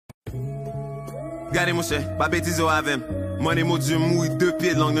Gardez mon cher, pas bêtises avec. Moi, les mots de mouille 2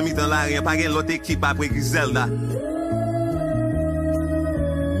 pieds de langue de mi-temps là, rien pas gain l'autre équipe après Griselda.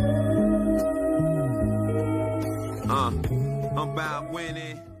 I'm about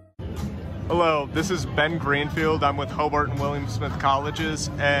winning. Hello, this is Ben Greenfield. I'm with Hobart and William Smith Colleges,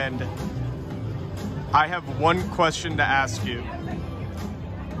 and I have one question to ask you.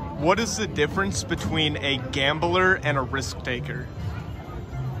 What is the difference between a gambler and a risk taker?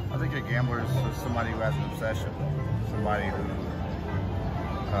 I think a gambler is somebody who has an obsession, somebody who,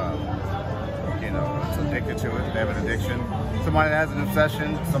 is addicted to it. They have an addiction. Somebody that has an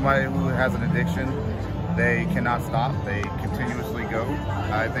obsession, somebody who has an addiction, they cannot stop. They continuously go.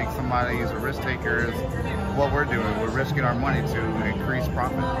 I think somebody who's a risk taker is what we're doing. We're risking our money to increase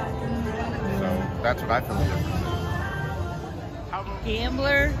profit. So that's what I feel the difference is.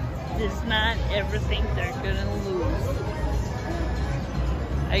 Gambler does not ever think they're gonna lose.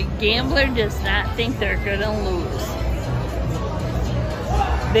 A gambler does not think they're gonna lose.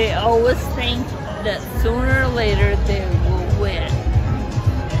 They always think that sooner or later they will win.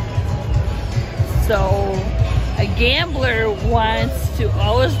 So a gambler wants to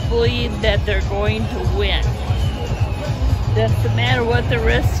always believe that they're going to win. Doesn't matter what the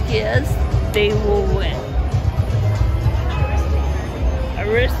risk is, they will win. A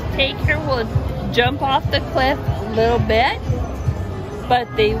risk taker will jump off the cliff a little bit, but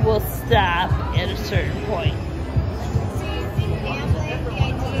they will stop at a certain point.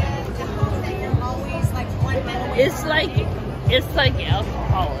 It's like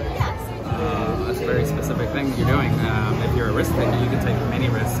alcoholism. That's a very specific thing you're doing. If you're a risk taker, you can take many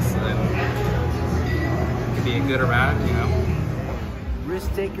risks, and it could be a good or bad, you know.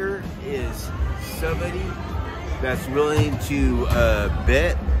 Risk taker is somebody that's willing to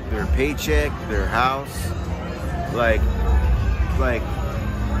bet their paycheck, their house, like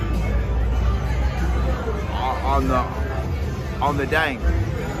on the dime.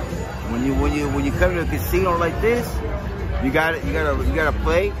 When you come to a casino like this, you gotta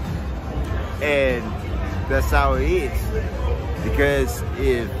play, and that's how it is. Because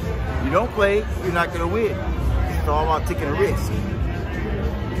if you don't play, you're not gonna win. It's all about taking a risk.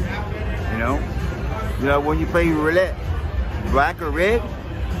 You know, when you play roulette, black or red,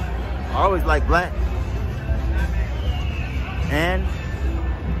 I always like black. And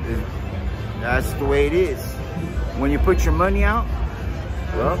that's the way it is. When you put your money out,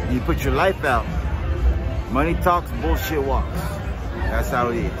 well, you put your life out. Money talks, bullshit walks. That's how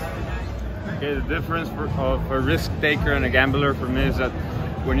it is. Okay, the difference of a risk taker and a gambler for me is that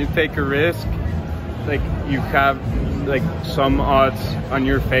when you take a risk, like you have like some odds on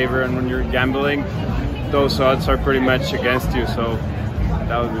your favor, and when you're gambling, those odds are pretty much against you. So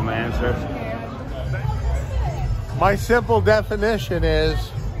that would be my answer. My simple definition is,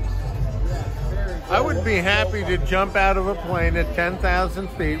 I would be happy to jump out of a plane at 10,000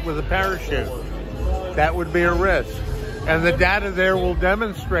 feet with a parachute. That would be a risk. And the data there will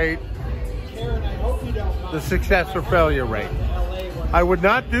demonstrate the success or failure rate. I would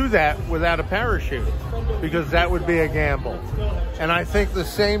not do that without a parachute, because that would be a gamble. And I think the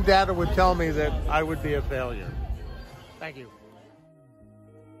same data would tell me that I would be a failure. Thank you.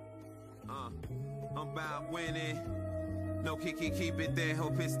 I'm about winning. No keep it there.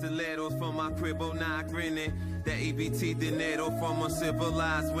 Hope pistoleros from my crib, oh nah grinning. That EBT dinero from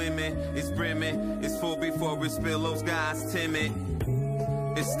uncivilized women. It's brimming, it's full before it spill. Those guys timid.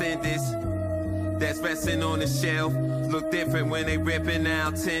 Extenders that's resting on the shelf look different when they ripping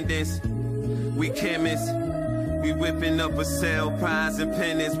out tendons. We chemists, we whipping up a cell. Prize and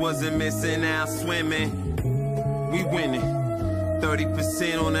pennants wasn't missing out swimming. We winning.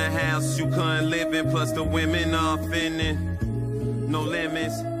 30% on the house you couldn't live in, plus the women are finning. No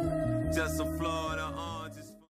limits,